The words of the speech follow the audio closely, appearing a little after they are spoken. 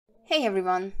Hey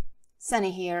everyone,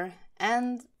 Sunny here,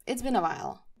 and it's been a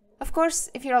while. Of course,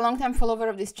 if you're a long-time follower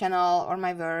of this channel or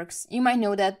my works, you might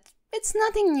know that it's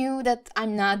nothing new that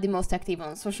I'm not the most active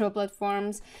on social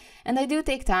platforms, and I do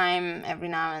take time every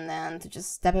now and then to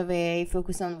just step away,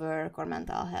 focus on work or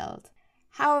mental health.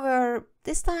 However,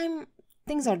 this time,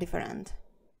 things are different.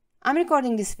 I'm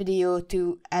recording this video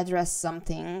to address some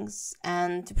things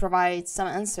and to provide some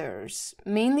answers,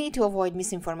 mainly to avoid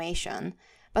misinformation,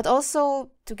 but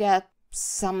also to get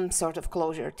some sort of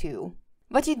closure too.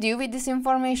 What you do with this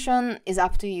information is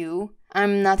up to you.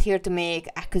 I'm not here to make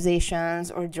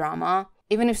accusations or drama,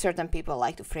 even if certain people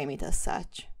like to frame it as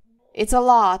such. It's a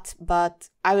lot, but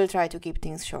I will try to keep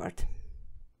things short.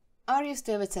 Are you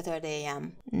still with Saturday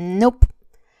AM? Nope.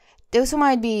 Those who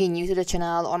might be new to the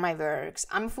channel or my works,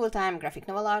 I'm a full-time graphic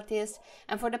novel artist,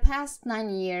 and for the past 9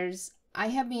 years, I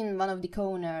have been one of the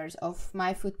co-owners of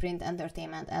My Footprint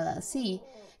Entertainment LLC,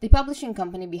 the publishing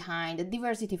company behind the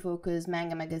diversity-focused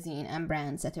manga magazine and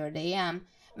brand Saturday AM,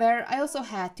 where I also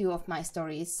had 2 of my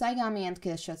stories, Saigami and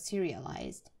Killshot,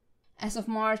 serialized. As of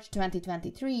March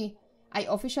 2023, I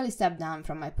officially stepped down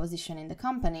from my position in the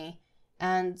company,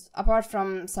 and apart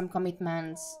from some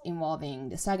commitments involving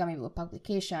the Saigami book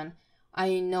publication,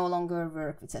 I no longer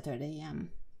work with Saturday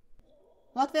AM.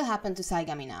 What will happen to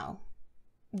Saigami now?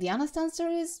 The honest answer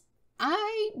is,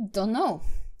 I don't know.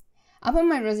 Upon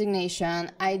my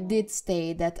resignation, I did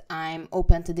state that I'm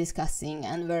open to discussing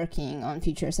and working on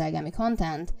future Saigami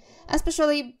content,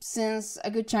 especially since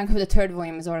a good chunk of the 3rd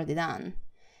volume is already done.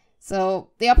 So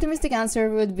the optimistic answer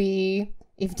would be,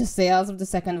 if the sales of the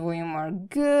 2nd volume are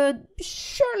good,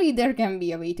 surely there can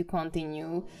be a way to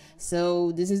continue.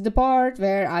 So this is the part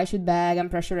where I should beg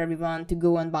and pressure everyone to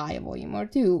go and buy a volume or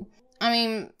 2. I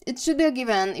mean, it should be a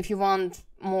given. If you want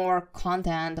more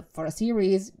content for a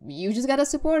series, you just gotta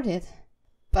support it.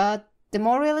 But the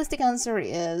more realistic answer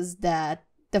is that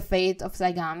the fate of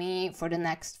Saigami for the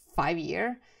next 5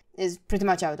 years is pretty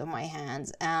much out of my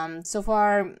hands, and so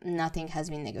far nothing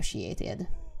has been negotiated.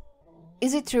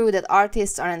 Is it true that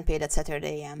artists aren't paid at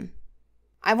Saturday AM?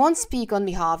 I won't speak on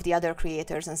behalf of the other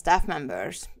creators and staff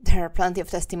members. There are plenty of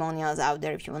testimonials out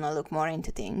there if you want to look more into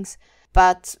things.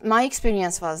 But my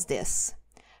experience was this.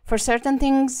 For certain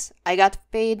things, I got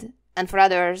paid, and for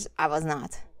others, I was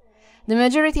not. The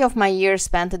majority of my years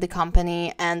spent at the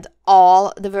company and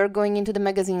all the work going into the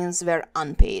magazines were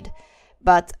unpaid.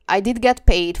 But I did get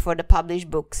paid for the published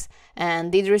books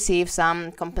and did receive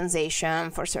some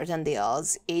compensation for certain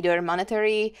deals, either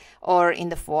monetary or in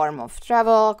the form of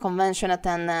travel, convention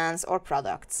attendance, or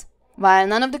products. While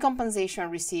none of the compensation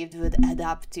received would add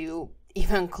up to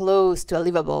even close to a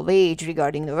livable wage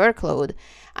regarding the workload,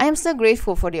 I am still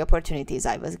grateful for the opportunities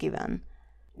I was given.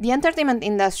 The entertainment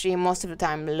industry most of the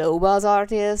time lowballs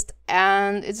artists,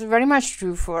 and it's very much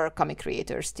true for comic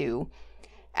creators too.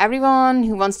 Everyone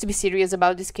who wants to be serious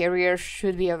about this career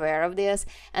should be aware of this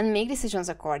and make decisions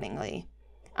accordingly.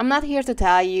 I'm not here to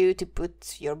tell you to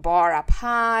put your bar up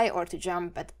high or to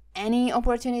jump at any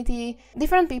opportunity.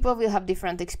 Different people will have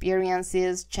different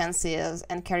experiences, chances,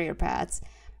 and career paths,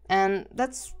 and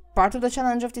that's part of the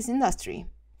challenge of this industry.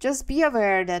 Just be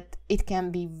aware that it can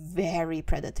be very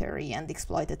predatory and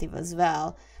exploitative as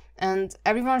well, and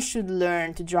everyone should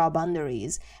learn to draw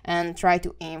boundaries and try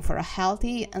to aim for a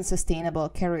healthy and sustainable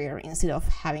career instead of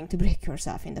having to break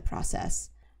yourself in the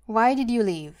process. Why did you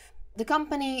leave? The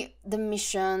company, the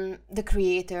mission, the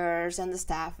creators, and the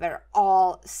staff were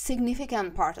all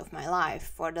significant part of my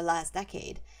life for the last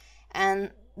decade,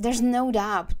 and there's no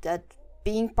doubt that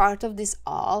being part of this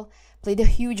all played a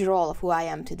huge role of who I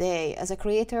am today as a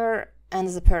creator and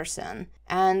as a person.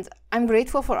 And I'm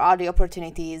grateful for all the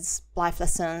opportunities, life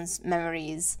lessons,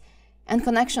 memories, and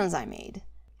connections I made.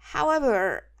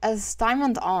 However, as time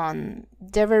went on,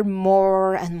 there were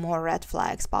more and more red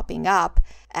flags popping up,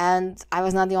 and I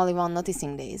was not the only one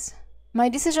noticing these. My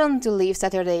decision to leave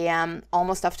Saturday AM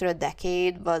almost after a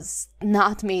decade was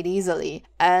not made easily,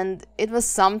 and it was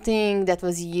something that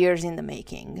was years in the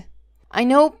making. I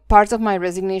know parts of my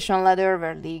resignation letter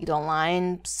were leaked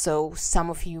online, so some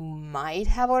of you might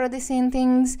have already seen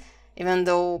things, even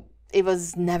though it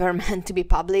was never meant to be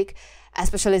public,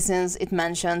 especially since it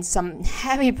mentioned some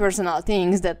heavy personal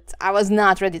things that I was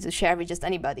not ready to share with just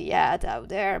anybody yet out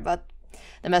there. But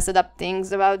the messed up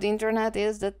things about the internet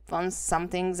is that once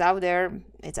something's out there,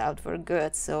 it's out for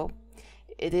good, so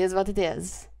it is what it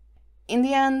is. In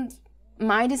the end,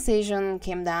 my decision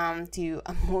came down to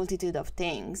a multitude of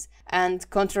things, and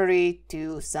contrary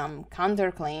to some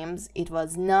counterclaims, it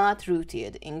was not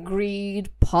rooted in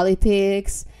greed,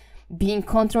 politics, being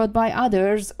controlled by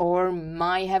others, or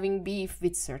my having beef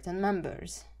with certain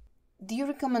members. Do you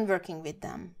recommend working with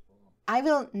them? I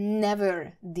will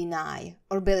never deny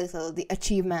or belittle the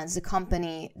achievements the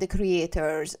company, the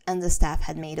creators, and the staff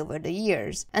had made over the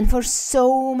years. And for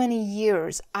so many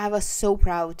years, I was so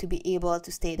proud to be able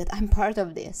to state that I'm part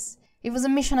of this. It was a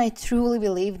mission I truly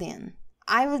believed in.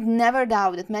 I would never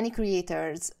doubt that many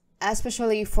creators,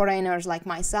 especially foreigners like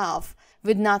myself,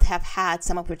 would not have had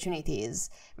some opportunities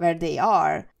where they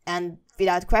are, and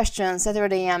without question,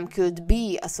 Saturday AM could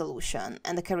be a solution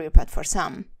and a career path for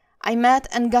some. I met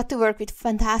and got to work with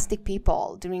fantastic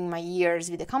people during my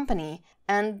years with the company,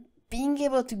 and being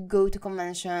able to go to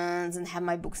conventions and have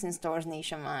my books in stores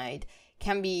nationwide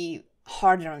can be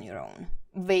harder on your own,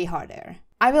 way harder.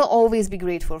 I will always be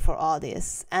grateful for all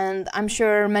this, and I'm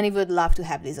sure many would love to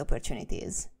have these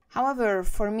opportunities. However,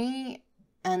 for me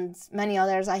and many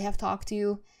others I have talked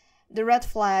to, the red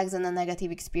flags and the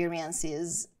negative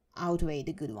experiences outweigh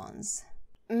the good ones.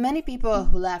 Many people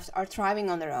who left are thriving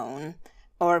on their own,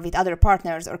 or with other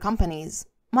partners or companies,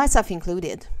 myself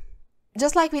included.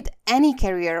 Just like with any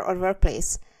career or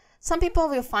workplace, some people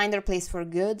will find their place for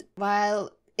good, while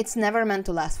it's never meant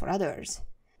to last for others.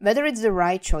 Whether it's the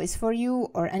right choice for you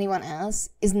or anyone else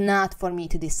is not for me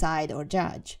to decide or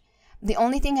judge. The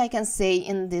only thing I can say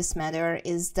in this matter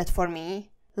is that for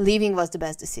me, leaving was the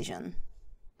best decision.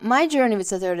 My journey with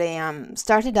Saturday AM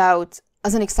started out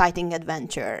as an exciting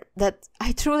adventure that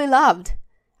I truly loved.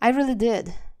 I really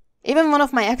did. Even one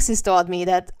of my exes told me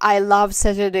that I loved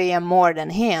Saturday AM more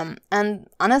than him, and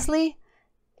honestly,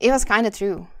 it was kinda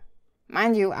true.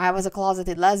 Mind you, I was a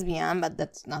closeted lesbian, but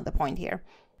that's not the point here.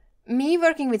 Me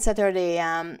working with Saturday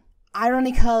AM,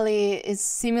 ironically, is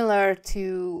similar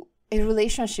to a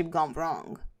relationship gone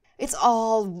wrong. It's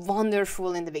all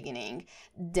wonderful in the beginning.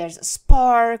 There's a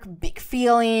spark, big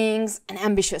feelings, an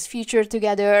ambitious future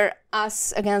together,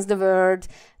 us against the world.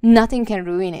 Nothing can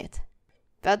ruin it.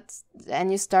 But then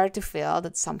you start to feel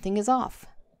that something is off.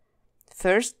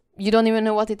 First, you don't even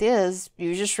know what it is.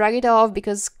 You just shrug it off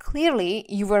because clearly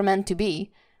you were meant to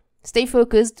be. Stay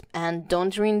focused and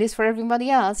don't ruin this for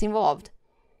everybody else involved.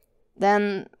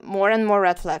 Then more and more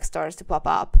red flags starts to pop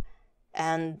up.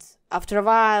 And after a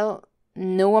while,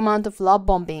 no amount of love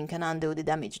bombing can undo the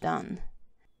damage done.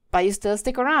 But you still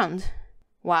stick around.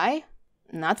 Why?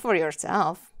 Not for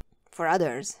yourself, for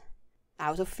others.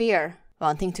 Out of fear,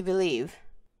 wanting to believe.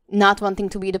 Not wanting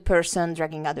to be the person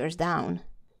dragging others down.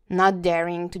 Not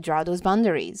daring to draw those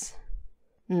boundaries.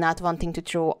 Not wanting to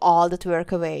throw all that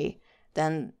work away,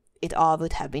 then it all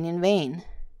would have been in vain.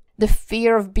 The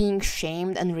fear of being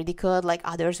shamed and ridiculed like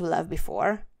others will have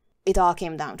before, it all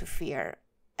came down to fear.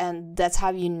 And that's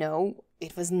how you know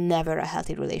it was never a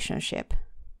healthy relationship.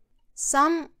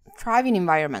 Some thrive in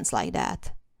environments like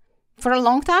that. For a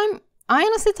long time, I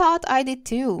honestly thought I did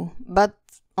too, but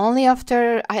only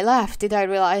after I left did I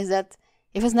realize that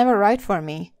it was never right for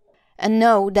me. And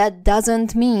no, that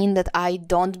doesn't mean that I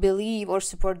don't believe or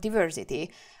support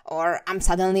diversity, or I'm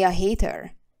suddenly a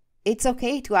hater. It's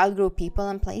okay to outgrow people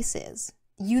and places.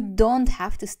 You don't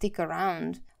have to stick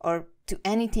around or to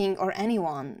anything or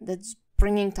anyone that's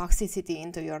bringing toxicity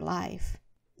into your life.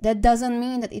 That doesn't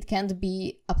mean that it can't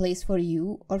be a place for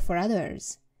you or for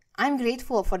others. I'm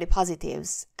grateful for the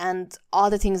positives and all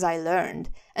the things I learned,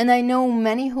 and I know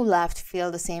many who left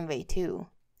feel the same way too.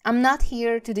 I'm not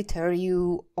here to deter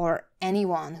you or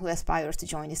anyone who aspires to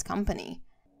join this company.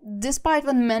 Despite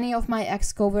what many of my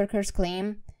ex-coworkers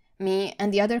claim, me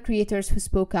and the other creators who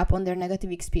spoke up on their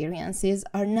negative experiences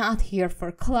are not here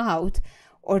for clout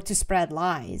or to spread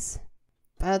lies.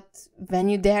 But when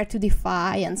you dare to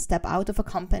defy and step out of a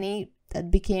company that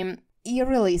became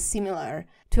eerily similar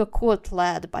to a cult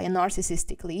led by a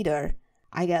narcissistic leader,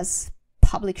 I guess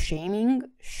public shaming,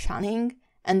 shunning,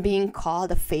 and being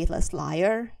called a faithless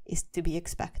liar is to be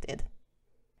expected.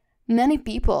 Many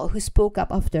people who spoke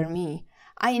up after me,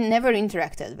 I never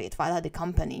interacted with while at the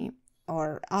company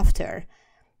or after,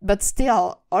 but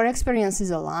still our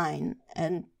experiences align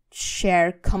and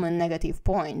share common negative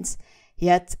points.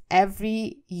 Yet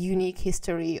every unique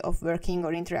history of working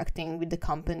or interacting with the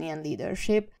company and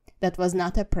leadership that was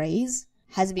not a praise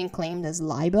has been claimed as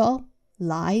libel,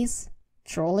 lies,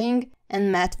 trolling,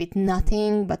 and met with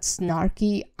nothing but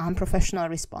snarky, unprofessional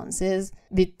responses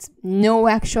with no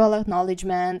actual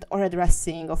acknowledgement or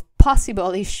addressing of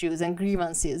possible issues and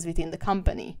grievances within the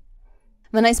company.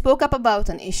 When I spoke up about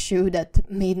an issue that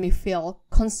made me feel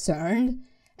concerned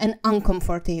and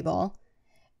uncomfortable,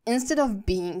 instead of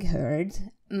being heard,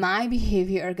 my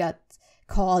behavior got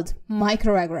called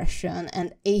microaggression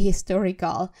and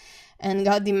ahistorical and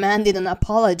got demanded an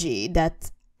apology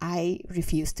that I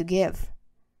refused to give.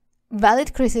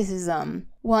 Valid criticism,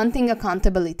 wanting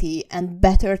accountability and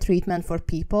better treatment for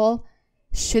people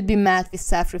should be met with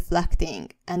self-reflecting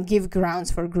and give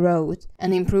grounds for growth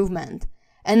and improvement,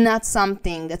 and not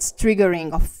something that's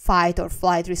triggering a fight or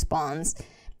flight response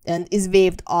and is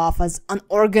waved off as an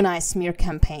organized smear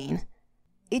campaign.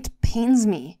 It pains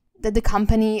me that the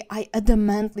company I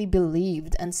adamantly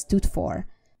believed and stood for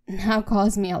now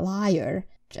calls me a liar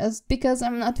just because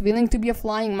I'm not willing to be a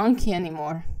flying monkey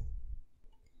anymore.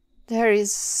 There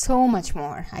is so much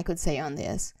more I could say on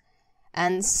this,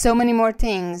 and so many more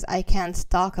things I can't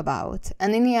talk about,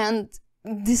 and in the end,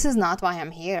 this is not why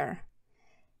I'm here.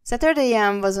 Saturday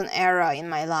AM was an era in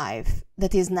my life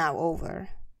that is now over.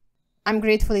 I'm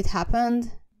grateful it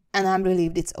happened, and I'm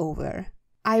relieved it's over.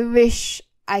 I wish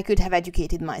I could have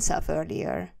educated myself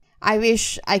earlier. I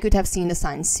wish I could have seen the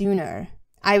signs sooner.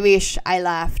 I wish I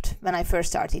left when I first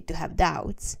started to have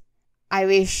doubts. I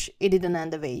wish it didn't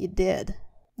end the way it did.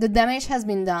 The damage has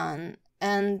been done,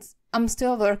 and I'm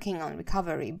still working on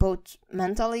recovery, both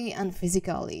mentally and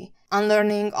physically,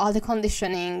 unlearning all the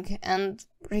conditioning and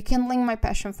rekindling my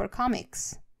passion for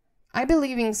comics. I be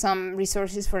leaving some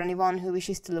resources for anyone who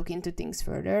wishes to look into things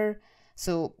further,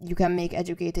 so you can make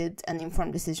educated and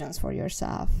informed decisions for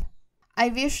yourself. I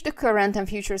wish the current and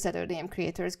future Saturday AM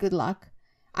creators good luck.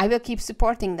 I will keep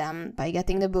supporting them by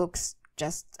getting the books,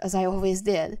 just as I always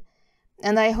did,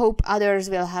 and I hope others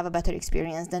will have a better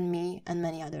experience than me and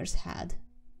many others had.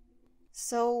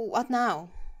 So what now?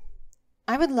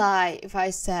 I would lie if I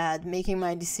said making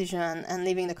my decision and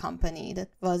leaving the company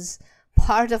that was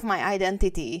part of my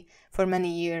identity for many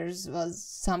years was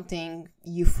something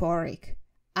euphoric.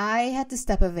 I had to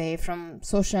step away from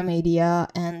social media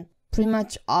and pretty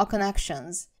much all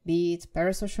connections, be it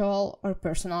parasocial or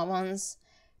personal ones,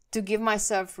 to give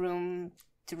myself room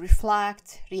to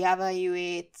reflect,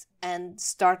 reevaluate, and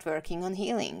start working on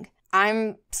healing.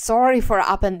 I'm sorry for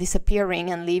up and disappearing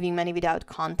and leaving many without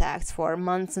contacts for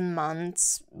months and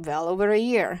months, well over a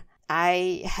year.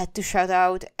 I had to shut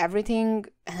out everything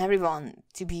and everyone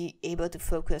to be able to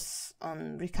focus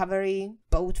on recovery,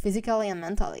 both physically and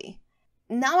mentally.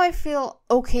 Now I feel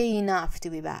okay enough to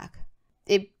be back.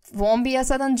 It won't be a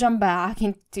sudden jump back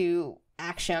into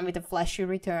action with a flashy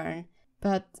return,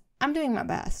 but I'm doing my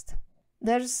best.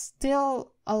 There's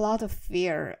still a lot of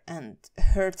fear and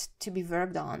hurt to be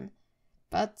worked on,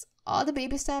 but all the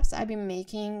baby steps I've been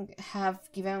making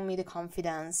have given me the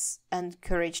confidence and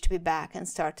courage to be back and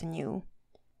start anew.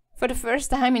 For the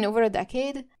first time in over a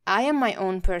decade, I am my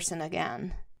own person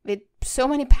again, with so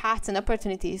many paths and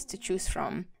opportunities to choose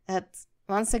from that,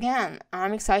 once again,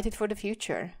 I'm excited for the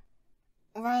future.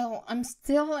 While I'm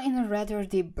still in a rather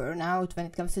deep burnout when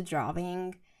it comes to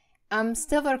drawing, I'm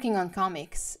still working on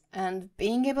comics, and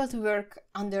being able to work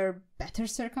under better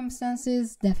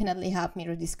circumstances definitely helped me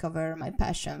rediscover my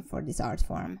passion for this art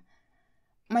form.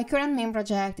 My current main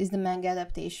project is the manga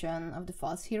adaptation of the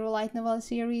False Hero light novel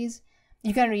series.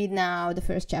 You can read now the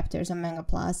first chapters on Manga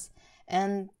Plus,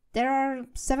 and there are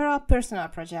several personal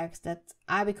projects that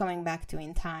I'll be coming back to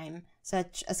in time,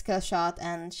 such as Killshot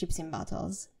and Ships in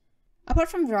Battles. Apart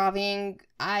from drawing,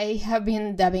 I have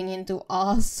been dabbing into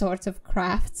all sorts of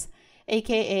crafts,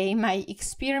 aka my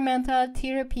experimental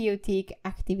therapeutic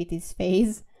activities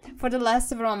phase. For the last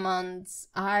several months,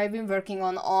 I've been working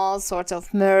on all sorts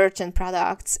of merch and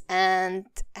products and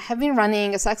have been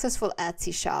running a successful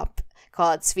Etsy shop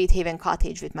called Sweet Haven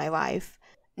Cottage with my wife.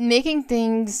 Making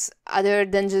things other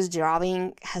than just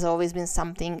drawing has always been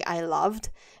something I loved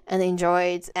and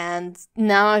enjoyed, and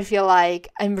now I feel like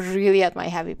I'm really at my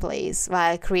happy place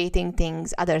while creating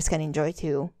things others can enjoy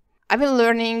too. I've been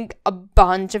learning a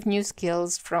bunch of new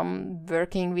skills, from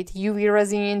working with UV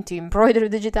resin to embroidery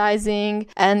digitizing,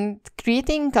 and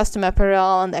creating custom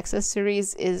apparel and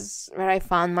accessories is where I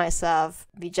found myself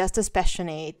be just as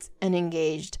passionate and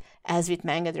engaged as with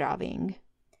manga drawing.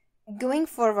 Going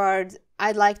forward,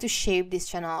 I'd like to shape this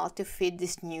channel to fit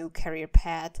this new career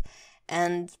path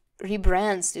and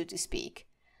rebrand, so to speak.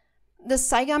 The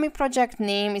saigamiproject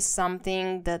name is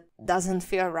something that doesn't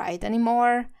feel right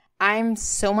anymore. I'm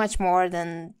so much more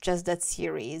than just that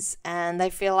series, and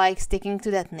I feel like sticking to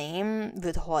that name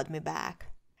would hold me back.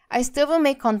 I still will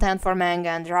make content for manga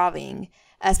and drawing,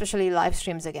 especially live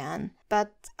streams again,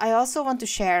 but I also want to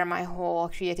share my whole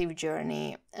creative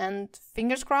journey, and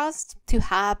fingers crossed, to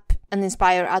help and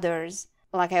inspire others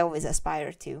like I always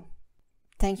aspire to.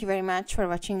 Thank you very much for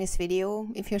watching this video.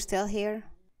 If you're still here,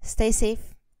 stay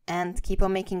safe and keep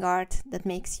on making art that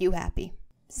makes you happy.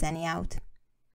 Sunny out.